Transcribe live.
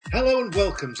Hello and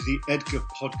welcome to the EDGAR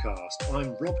podcast.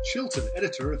 I'm Rob Chilton,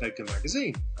 editor of EDGAR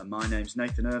magazine. And my name's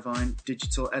Nathan Irvine,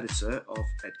 digital editor of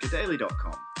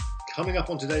EDGARdaily.com. Coming up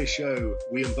on today's show,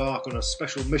 we embark on a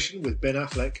special mission with Ben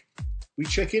Affleck. We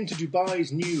check into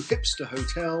Dubai's new hipster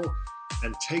hotel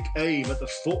and take aim at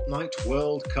the Fortnite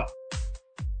World Cup.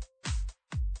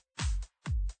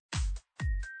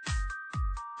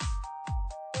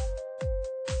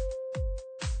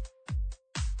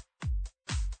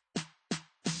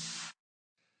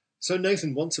 So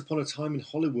Nathan, Once Upon a Time in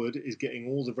Hollywood is getting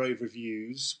all the rave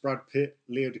reviews. Brad Pitt,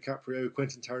 Leo DiCaprio,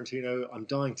 Quentin Tarantino. I'm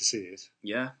dying to see it.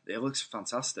 Yeah, it looks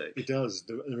fantastic. It does.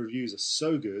 The reviews are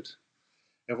so good.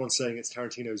 Everyone's saying it's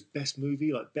Tarantino's best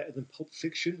movie, like better than Pulp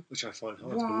Fiction, which I find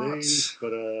hard to believe.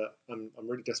 But I'm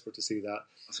really desperate to see that.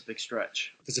 That's a big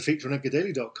stretch. There's a feature on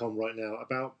EDGARdaily.com right now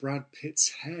about Brad Pitt's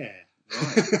hair.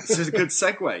 Right. This is a good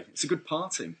segue. It's a good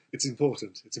parting. It's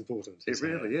important. It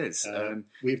really is.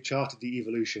 We've charted the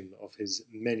evolution of his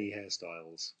many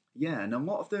hairstyles. Yeah, and a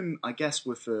lot of them, I guess,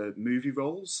 were for movie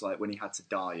roles, like when he had to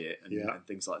dye it and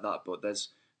things like that. But there's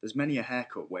many a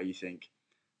haircut where you think,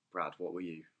 Brad, what were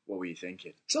you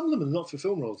thinking? Some of them are not for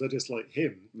film roles. They're just like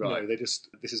him. Right. You know, this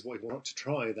is what he wanted to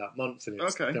try that month. And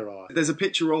There's a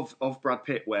picture of Brad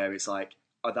Pitt where it's like,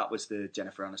 oh, that was the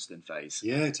Jennifer Aniston phase.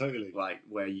 Yeah, totally. Like,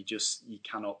 where you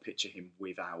cannot picture him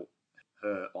without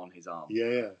her on his arm.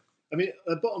 Yeah. I mean,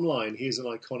 bottom line, he is an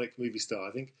iconic movie star.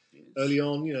 I think early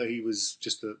on, he was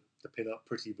just the pin-up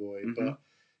pretty boy, but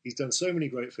he's done so many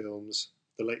great films,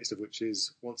 the latest of which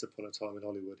is Once Upon a Time in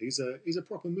Hollywood. He's a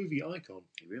proper movie icon.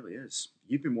 He really is.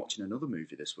 You've been watching another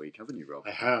movie this week, haven't you, Rob?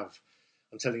 I have.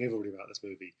 I'm telling everybody about this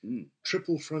movie.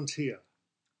 Triple Frontier.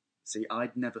 See,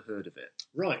 I'd never heard of it.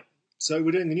 Right. So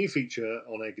we're doing a new feature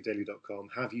on EDGARdaily.com,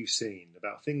 Have You Seen,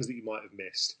 about things that you might have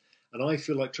missed. And I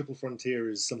feel like Triple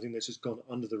Frontier is something that's just gone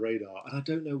under the radar, and I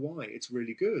don't know why. It's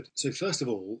really good. So first of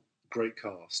all, great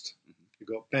cast. You've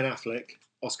got Ben Affleck,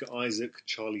 Oscar Isaac,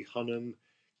 Charlie Hunnam,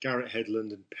 Garrett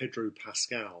Hedlund, and Pedro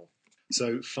Pascal.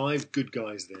 So 5 good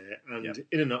guys there, and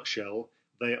in a nutshell,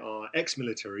 they are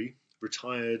ex-military,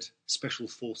 retired Special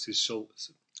Forces soldiers.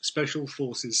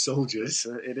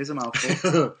 It is a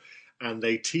mouthful. And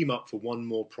they team up for one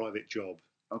more private job.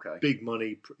 Okay. Big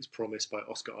money is promised by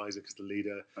Oscar Isaac as the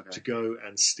leader to go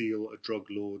and steal a drug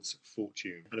lord's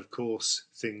fortune. And of course,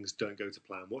 things don't go to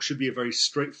plan. What should be a very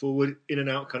straightforward,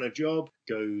 in-and-out kind of job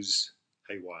goes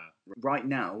haywire. Right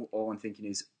now, all I'm thinking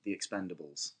is The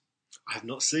Expendables. I have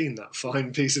not seen that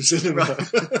fine piece of cinema.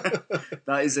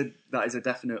 That is a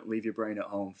definite leave your brain at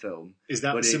home film. Is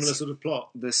that a similar sort of plot?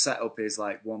 The setup is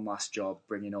like one last job,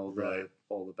 bringing all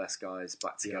the best guys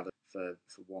back together for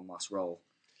one last role.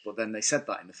 But then they said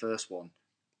that in the first one,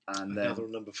 and then they're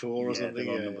on number 4 or something.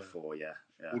 They're on number 4. Yeah.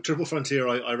 Well, Triple Frontier,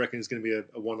 I reckon, is going to be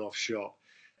a one-off shot.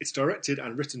 It's directed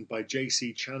and written by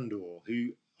J.C. Chandor, who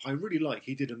I really like.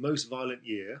 He did A Most Violent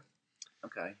Year.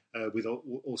 Okay.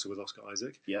 Also with Oscar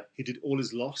Isaac. Yeah. He did All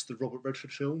Is Lost, the Robert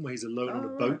Redford film, where he's alone on a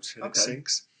boat and it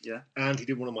sinks. Yeah. And he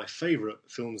did one of my favourite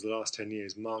films the last 10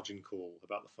 years, Margin Call,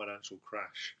 about the financial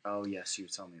crash. Oh, yes, you were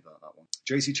telling me about that one.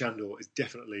 J.C. Chandor is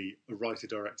definitely a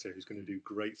writer-director who's going to do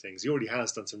great things. He already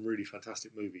has done some really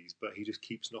fantastic movies, but he just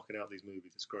keeps knocking out these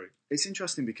movies. It's great. It's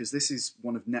interesting because this is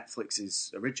one of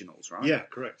Netflix's originals, right? Yeah,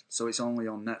 correct. So it's only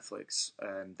on Netflix.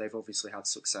 They've obviously had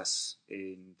success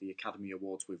in the Academy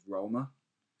Awards with Roma.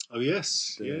 Oh,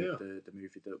 yes. The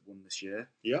movie that won this year.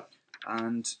 Yeah.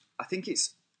 And I think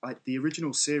it's like the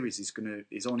original series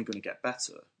is only going to get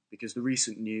better because the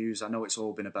recent news, I know it's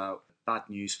all been about bad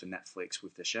news for Netflix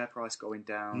with the share price going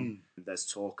down. There's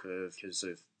talk of, because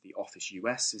of The Office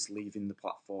US is leaving the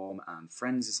platform and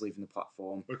Friends is leaving the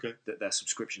platform, that their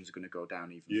subscriptions are going to go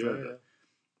down even further. Yeah.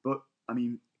 But, I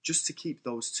mean, just to keep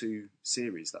those 2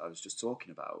 series that I was just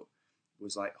talking about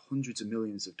was like hundreds of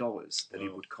millions of dollars that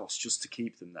it would cost just to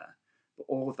keep them there. But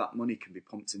all of that money can be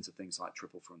pumped into things like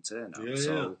Triple Frontier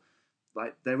now.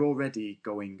 Like, they're already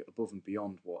going above and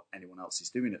beyond what anyone else is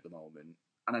doing at the moment.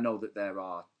 And I know that there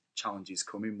are challenges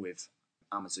coming with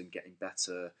Amazon getting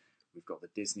better. We've got the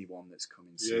Disney one that's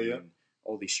coming soon.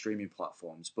 All these streaming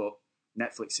platforms. But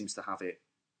Netflix seems to have it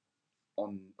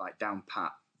on, like, down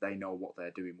pat. They know what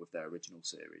they're doing with their original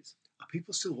series. Are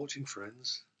people still watching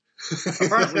Friends?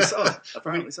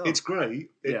 Apparently so. It's great.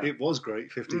 It was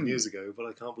great 15 years ago, but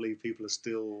I can't believe people are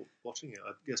still watching it.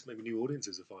 I guess maybe new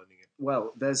audiences are finding it.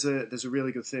 Well, there's a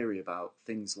really good theory about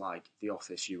things like The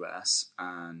Office US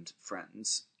and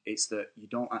Friends. It's that you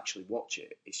don't actually watch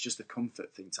it. It's just a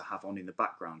comfort thing to have on in the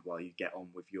background while you get on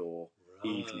with your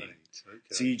evening. Okay.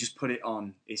 So you just put it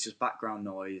on. It's just background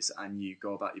noise, and you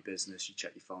go about your business. You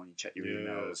check your phone, you check your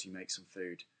emails, you make some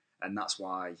food. And that's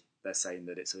why they're saying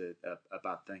that it's a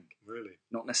bad thing. Really?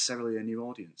 Not necessarily a new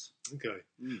audience. Okay.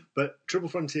 But Triple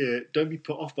Frontier, don't be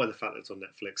put off by the fact that it's on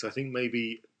Netflix. I think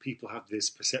maybe people have this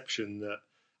perception that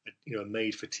a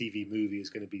made-for-TV movie is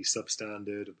going to be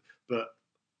substandard, but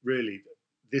really,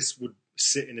 this would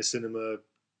sit in a cinema,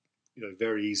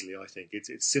 very easily. I think it's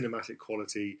cinematic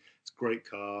quality. It's great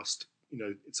cast.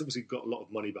 It's obviously got a lot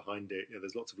of money behind it.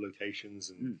 There's lots of locations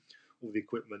and all the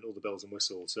equipment, all the bells and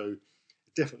whistles. So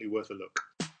definitely worth a look.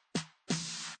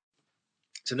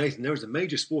 So Nathan, there is a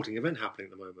major sporting event happening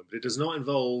at the moment, but it does not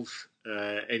involve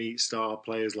any star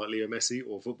players like Leo Messi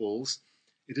or footballs.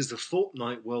 It is the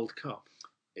Fortnite World Cup.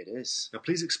 It is. Now,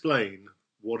 please explain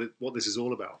what this is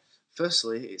all about.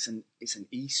 Firstly, it's an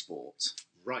e-sport.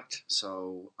 Right.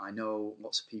 So I know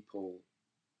lots of people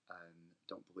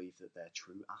don't believe that they're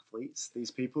true athletes,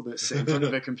 these people that sit in front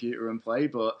of a computer and play,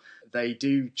 but they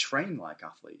do train like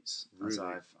athletes. Really? As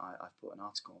I've put an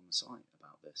article on the site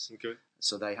about this. Okay.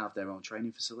 So they have their own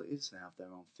training facilities, they have their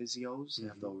own physios, they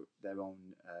have their own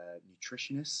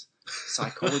nutritionists,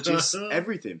 psychologists,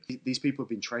 everything. These people have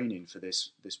been training for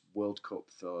this World Cup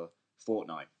for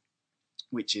Fortnite,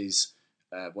 which is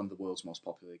one of the world's most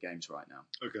popular games right now.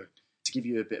 Okay. To give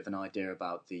you a bit of an idea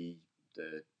about the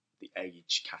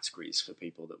age categories for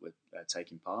people that were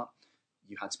taking part,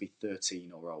 you had to be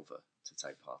 13 or over to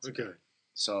take part. Okay.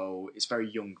 So it's very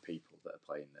young people that are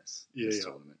playing this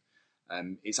tournament.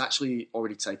 It's actually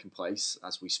already taken place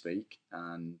as we speak,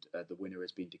 and the winner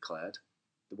has been declared.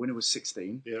 The winner was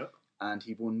 16, and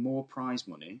he won more prize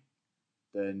money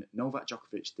than Novak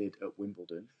Djokovic did at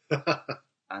Wimbledon,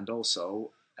 and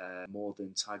also more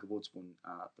than Tiger Woods won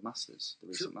at the Masters, the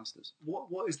recent Masters.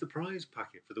 What is the prize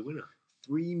packet for the winner?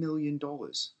 $3 million.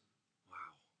 Wow.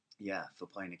 Yeah, for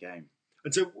playing a game.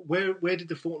 And so where did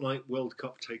the Fortnite World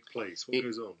Cup take place? What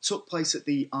goes on? It took place at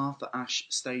the Arthur Ashe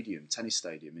Stadium, tennis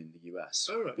stadium in the US,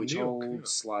 which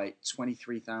holds like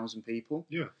 23,000 people.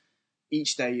 Yeah.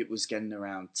 Each day it was getting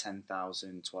around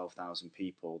 10,000, 12,000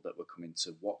 people that were coming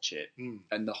to watch it.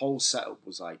 And the whole setup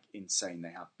was like insane. They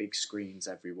had big screens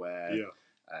everywhere.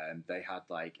 Yeah. They had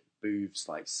like booths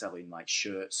like selling like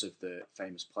shirts of the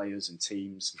famous players and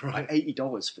teams. Right. Like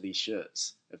 $80 for these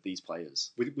shirts of these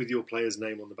players. With your player's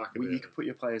name on the back of it? You could put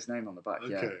your player's name on the back,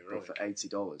 right. but for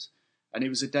 $80. And it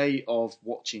was a day of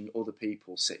watching other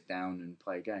people sit down and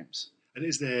play games. And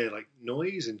is there like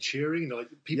noise and cheering? Like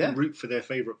people root for their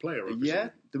favourite player? Yeah,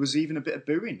 there was even a bit of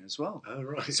booing as well. Oh,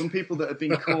 right. Some people that had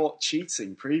been caught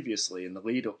cheating previously in the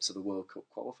lead up to the World Cup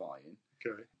qualifying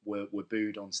were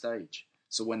booed on stage.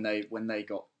 So when they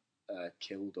got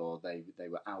killed or they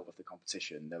were out of the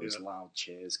competition, there was loud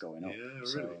cheers going up.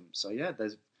 Yeah, really. So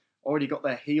there's already got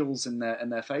their heels and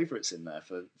their favourites in there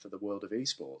for the world of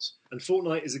esports. And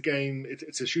Fortnite is a game.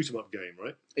 It's a shoot 'em up game,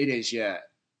 right? It is, yeah.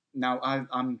 Now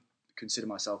I'm consider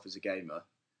myself as a gamer.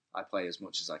 I play as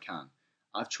much as I can.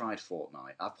 I've tried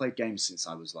Fortnite. I've played games since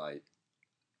I was like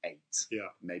 8,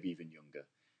 maybe even younger.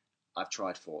 I've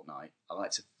tried Fortnite. I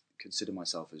like to consider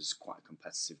myself as quite a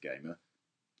competitive gamer.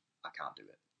 I can't do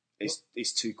it.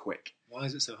 It's too quick. Why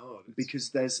is it so hard? Because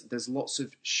there's lots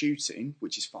of shooting,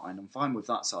 which is fine. I'm fine with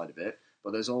that side of it.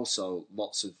 But there's also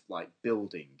lots of like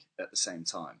building at the same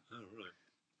time. Oh, right.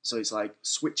 So it's like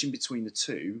switching between the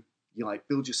two. You like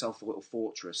build yourself a little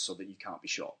fortress so that you can't be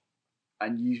shot.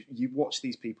 And you watch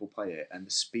these people play it, and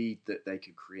the speed that they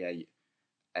can create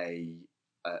a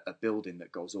building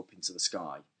that goes up into the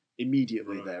sky.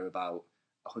 Immediately they're about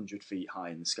 100 feet high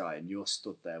in the sky, and you're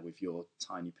stood there with your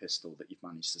tiny pistol that you've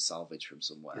managed to salvage from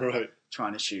somewhere,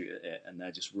 trying to shoot at it, and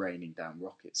they're just raining down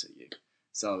rockets at you.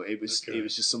 So it was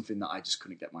just something that I just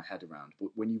couldn't get my head around. But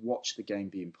when you watch the game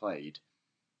being played,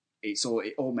 it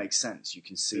all makes sense. You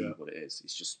can see what it is.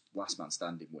 It's just last man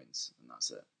standing wins, and that's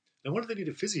it. Now, why do they need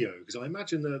a physio? Because I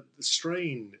imagine the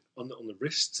strain on the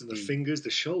wrists and the fingers,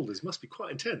 the shoulders, must be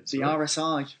quite intense. The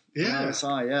RSI,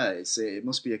 it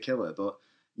must be a killer. But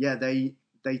yeah,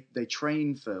 they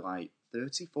train for like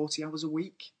 30, 40 hours a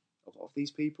week. A lot of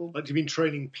these people. Like, do you mean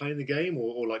training playing the game,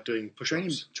 or like doing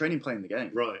push-ups? Training playing the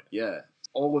game. Right. Yeah.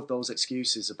 All of those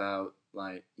excuses about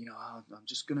like, I'm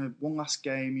just gonna one last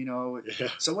game,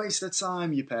 It's a waste of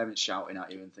time. Your parents shouting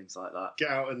at you and things like that. Get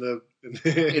out in the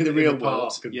real world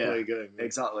park and play a game. Yeah.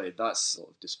 Exactly. That's sort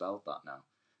of dispelled that now.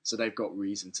 So they've got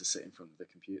reason to sit in front of the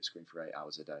computer screen for 8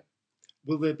 hours a day.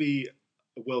 Will there be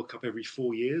a World Cup every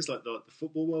 4 years, like the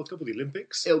Football World Cup or the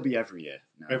Olympics? It'll be every year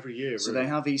now. Every year, So they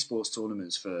have esports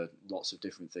tournaments for lots of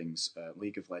different things.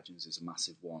 League of Legends is a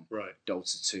massive one. Right.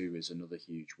 Dota 2 is another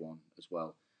huge one as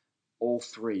well. All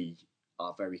three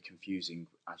are very confusing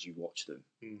as you watch them.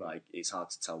 Like, it's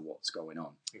hard to tell what's going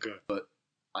on. Okay. But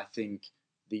I think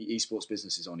the esports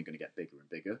business is only going to get bigger and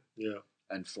bigger. Yeah.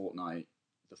 And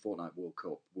the Fortnite World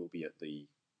Cup will be at the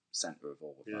centre of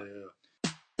all of that.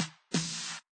 Yeah.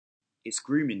 It's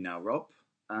grooming now, Rob.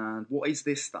 And what is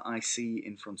this that I see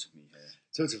in front of me here?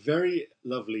 So it's a very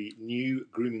lovely new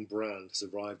grooming brand has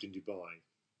arrived in Dubai.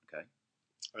 Okay.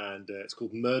 And it's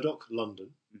called Murdoch London.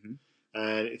 Mm-hmm.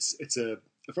 And it's a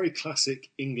very classic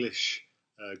English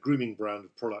grooming brand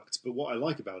of products. But what I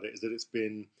like about it is that it's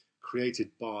been created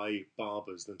by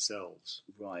barbers themselves.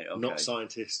 Right, okay. Not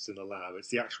scientists in a lab. It's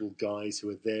the actual guys who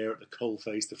are there at the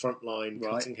coalface, the front line,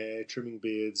 Right. cutting hair, trimming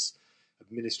beards,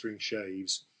 administering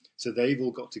shaves. So they've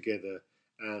all got together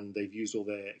and they've used all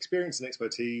their experience and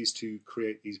expertise to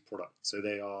create these products. So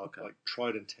they are like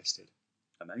tried and tested.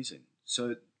 Amazing.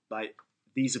 So like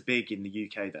these are big in the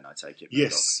UK then, I take it?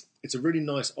 Yes. It's a really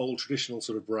nice old traditional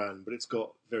sort of brand, but it's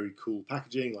got very cool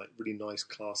packaging, like really nice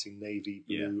classy navy,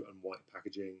 blue and white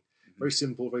packaging. Mm-hmm. Very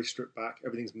simple, very stripped back.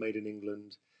 Everything's made in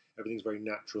England. Everything's very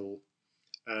natural.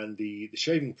 And the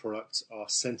shaving products are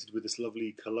scented with this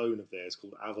lovely cologne of theirs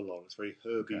called Avalon. It's very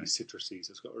herby, citrusy,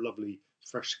 so it's got a lovely,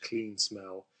 fresh, clean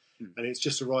smell. And it's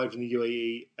just arrived in the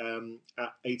UAE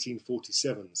at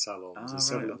 1847 salons. There's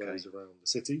several of those around the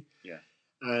city. Yeah.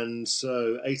 And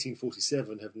so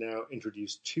 1847 have now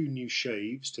introduced 2 new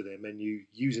shaves to their menu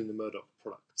using the Murdoch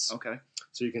products. Okay.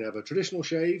 So you can have a traditional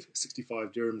shave,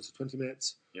 65 dirhams for 20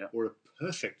 minutes, or a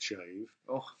perfect shave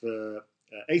for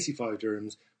 85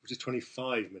 dirhams, which is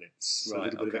 25 minutes. So a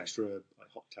little bit of extra like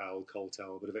hot towel, cold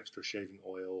towel, a bit of extra shaving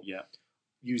oil. Yeah.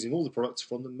 Using all the products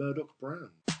from the Murdoch brand.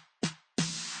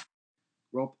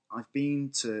 Rob, I've been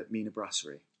to Mina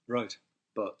Brasserie. Right.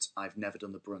 But I've never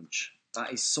done the brunch.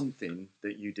 That is something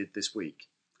that you did this week.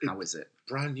 How is it?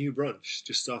 Brand new brunch.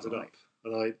 Just started up.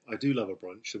 And I do love a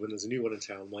brunch. So when there's a new one in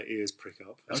town, my ears prick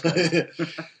up. Okay.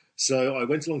 So I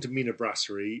went along to Mina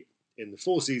Brasserie in the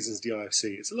Four Seasons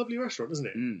DIFC. It's a lovely restaurant, isn't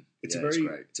it? It's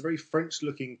a very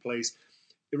French-looking place.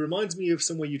 It reminds me of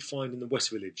somewhere you'd find in the West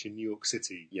Village in New York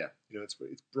City. Yeah. You know, it's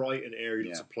bright and airy,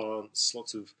 lots of plants,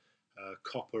 lots of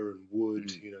copper and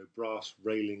wood, brass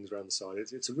railings around the side.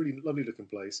 It's a really lovely looking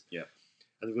place. Yeah.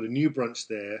 And they've got a new brunch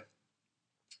there,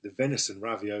 the venison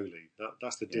ravioli.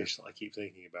 That's the dish that I keep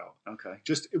thinking about. Okay.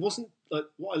 It wasn't, like,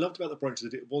 what I loved about the brunch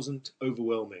is that it wasn't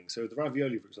overwhelming. So the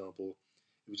ravioli, for example,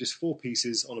 it was just 4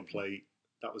 pieces on a plate.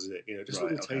 That was it. Just a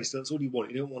little taste. That's all you want.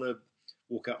 You don't want to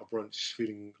walk out of brunch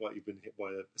feeling like you've been hit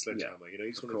by a sledgehammer. You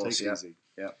just want to take it easy.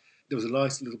 Yeah. There was a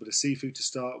nice little bit of seafood to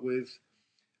start with.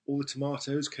 All the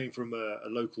tomatoes came from a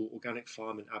local organic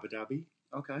farm in Abu Dhabi.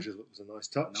 Okay. Which was a nice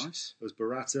touch. Nice. There was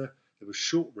burrata. There was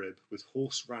short rib with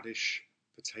horseradish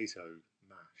potato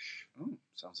mash. Oh,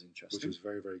 sounds interesting. Which was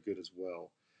very, very good as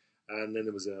well. And then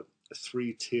there was a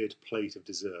 3-tiered plate of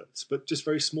desserts, but just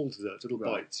very small desserts, little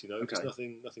bites, just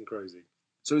nothing crazy.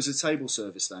 So it was a table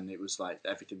service then? It was like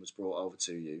everything was brought over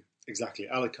to you? Exactly,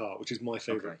 a la carte, which is my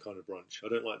favourite kind of brunch. I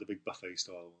don't like the big buffet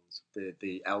style ones.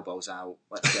 The elbows out,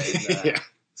 let's get in there.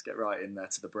 Let's get right in there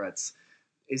to the breads.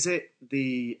 Is it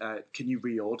can you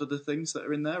reorder the things that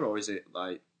are in there, or is it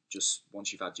like just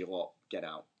once you've had your lot, get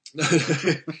out?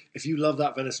 If you love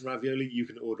that venison ravioli, you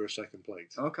can order a second plate.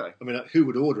 Okay. I mean, who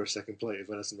would order a second plate of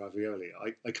venison ravioli?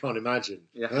 I can't imagine.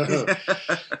 Yeah.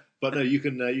 But no, you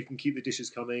can keep the dishes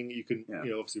coming. You can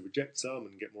obviously reject some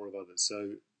and get more of others.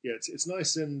 So yeah, it's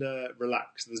nice and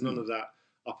relaxed. There's none of that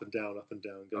up and down,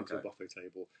 going to a buffet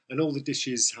table. And all the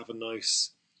dishes have a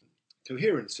nice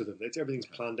coherence to them. Everything's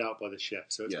planned out by the chef,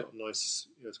 so it's got a nice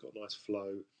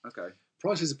flow. Okay.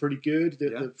 Prices are pretty good.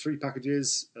 The 3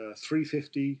 packages,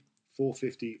 $3.50,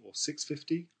 $4.50, or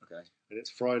 $6.50. Okay. And it's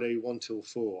Friday 1 till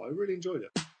 4. I really enjoyed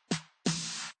it.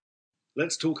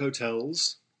 Let's talk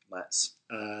hotels. Let's.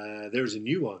 There is a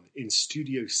new one in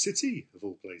Studio City, of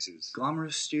all places.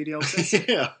 Glamorous Studio City?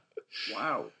 Yeah.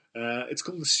 Wow. It's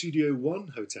called the Studio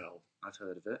One Hotel. I've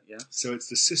heard of it, yeah. So it's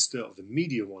the sister of the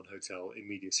Media One Hotel in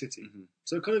Media City. Mm-hmm.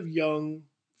 So kind of young,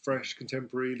 fresh,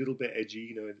 contemporary, a little bit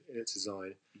edgy, in its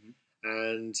design. Mm-hmm.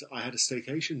 And I had a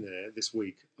staycation there this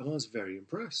week, and I was very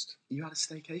impressed. You had a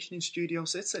staycation in Studio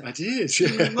City? I did. You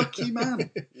lucky man.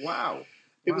 Wow.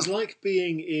 It was like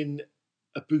being in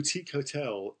a boutique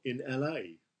hotel in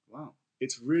LA. Wow.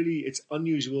 It's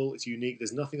unusual, it's unique.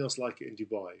 There's nothing else like it in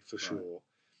Dubai, for sure.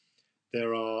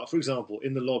 There are, for example,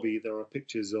 in the lobby, there are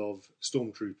pictures of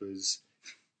stormtroopers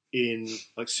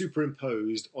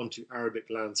superimposed onto Arabic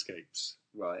landscapes.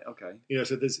 Right, okay.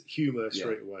 So there's humour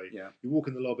straight away. Yeah. You walk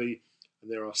in the lobby,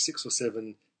 and there are 6 or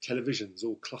 7 televisions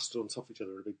all clustered on top of each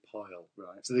other in a big pile.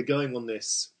 Right. So they're going on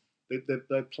this,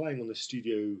 they're playing on the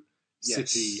Studio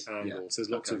City angle. So there's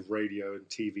lots of radio and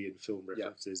TV and film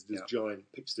references. There's giant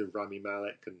pictures of Rami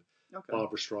Malek and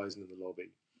Barbara Streisand in the lobby.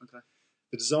 Okay.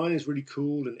 The design is really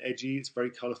cool and edgy. It's very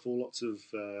colourful. Lots of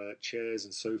chairs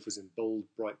and sofas in bold,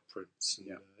 bright prints.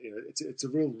 And, it's a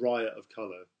real riot of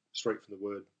colour, straight from the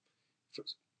word.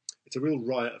 It's a real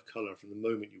riot of colour from the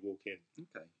moment you walk in.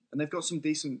 Okay, and they've got some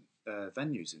decent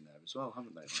venues in there as well,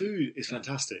 haven't they? Food is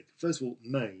fantastic. First of all,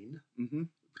 Maine,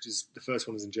 which is the first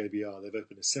one is in JBR. They've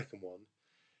opened a second one,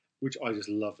 which I just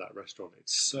love that restaurant.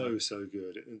 It's so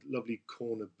good. And lovely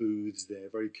corner booths there,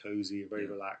 very cosy and very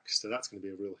relaxed. So that's going to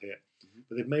be a real hit.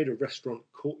 But they've made a restaurant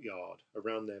courtyard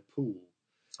around their pool.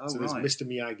 So there's Mr.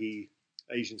 Miyagi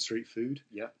Asian street food.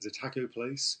 Yeah. There's a taco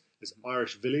place. There's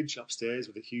Irish Village upstairs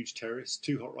with a huge terrace.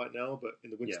 Too hot right now, but in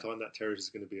the wintertime that terrace is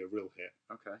going to be a real hit.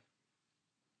 Okay.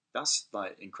 That's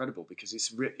like incredible because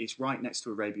it's right next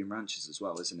to Arabian Ranches as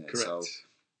well, isn't it? Correct. So,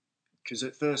 because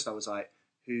at first I was like,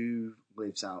 who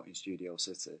lives out in Studio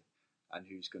City and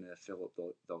who's going to fill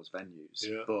up those venues?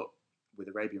 Yeah. But with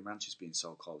Arabian Ranches being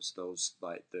so close, those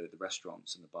like the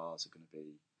restaurants and the bars are going to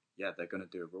be, they're going to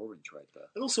do a roaring trade there.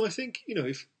 And also, I think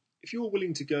if you're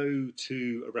willing to go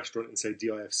to a restaurant and say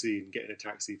DIFC and get in a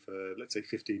taxi for let's say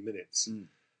 15 minutes,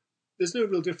 there's no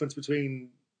real difference between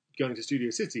going to Studio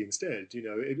City instead.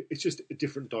 It's just a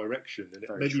different direction,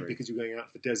 and maybe because you're going out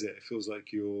to the desert, it feels like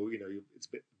it's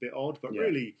a bit odd. But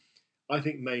really, I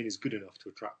think Maine is good enough to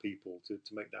attract people to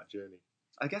make that journey.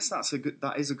 I guess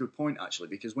that is a good point actually,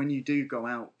 because when you do go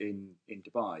out in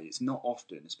Dubai, it's not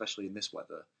often, especially in this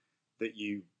weather, that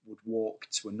you would walk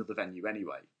to another venue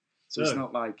anyway. So it's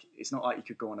not like you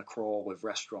could go on a crawl with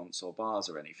restaurants or bars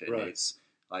or anything. Right. It's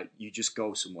like you just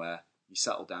go somewhere, you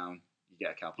settle down, you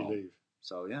get a cab home. Leave.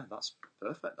 So that's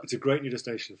perfect. It's a great new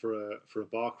destination for a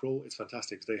bar crawl. It's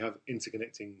fantastic. They have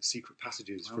interconnecting secret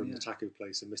passages from the taco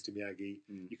place and Mr. Miyagi.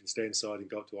 You can stay inside and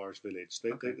go up to Irish Village.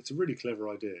 It's a really clever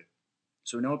idea.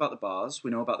 So we know about the bars,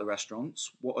 we know about the restaurants.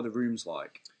 What are the rooms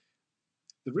like?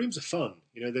 The rooms are fun.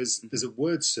 There's a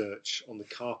word search on the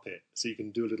carpet, so you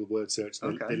can do a little word search.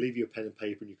 They leave you a pen and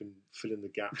paper, and you can fill in the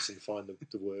gaps and find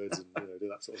the words and do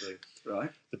that sort of thing.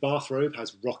 Right. The bathrobe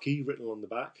has Rocky written on the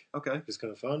back. Okay. Which is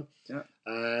kind of fun. Yeah.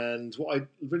 And what I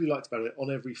really liked about it,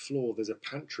 on every floor there's a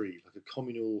pantry, like a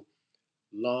communal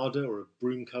larder or a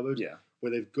broom cupboard,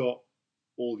 where they've got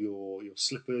all your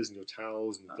slippers and your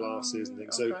towels and glasses and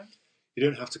things. Okay. So you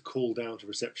don't have to call down to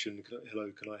reception. Hello,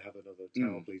 can I have another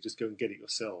towel, please? Just go and get it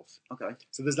yourself. Okay.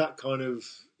 So there's that kind of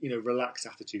relaxed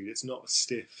attitude. It's not a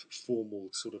stiff, formal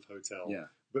sort of hotel. Yeah.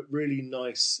 But really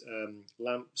nice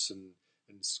lamps and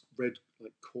red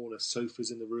like corner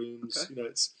sofas in the rooms. Okay.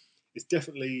 It's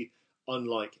definitely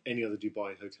unlike any other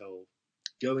Dubai hotel.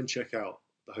 Go and check out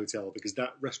the hotel because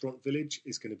that restaurant village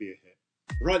is going to be a hit.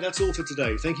 Right, that's all for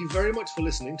today. Thank you very much for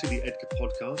listening to the EDGAR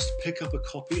podcast. Pick up a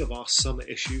copy of our summer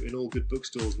issue in all good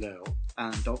bookstores now.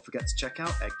 And don't forget to check out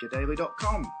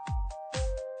edgardaily.com.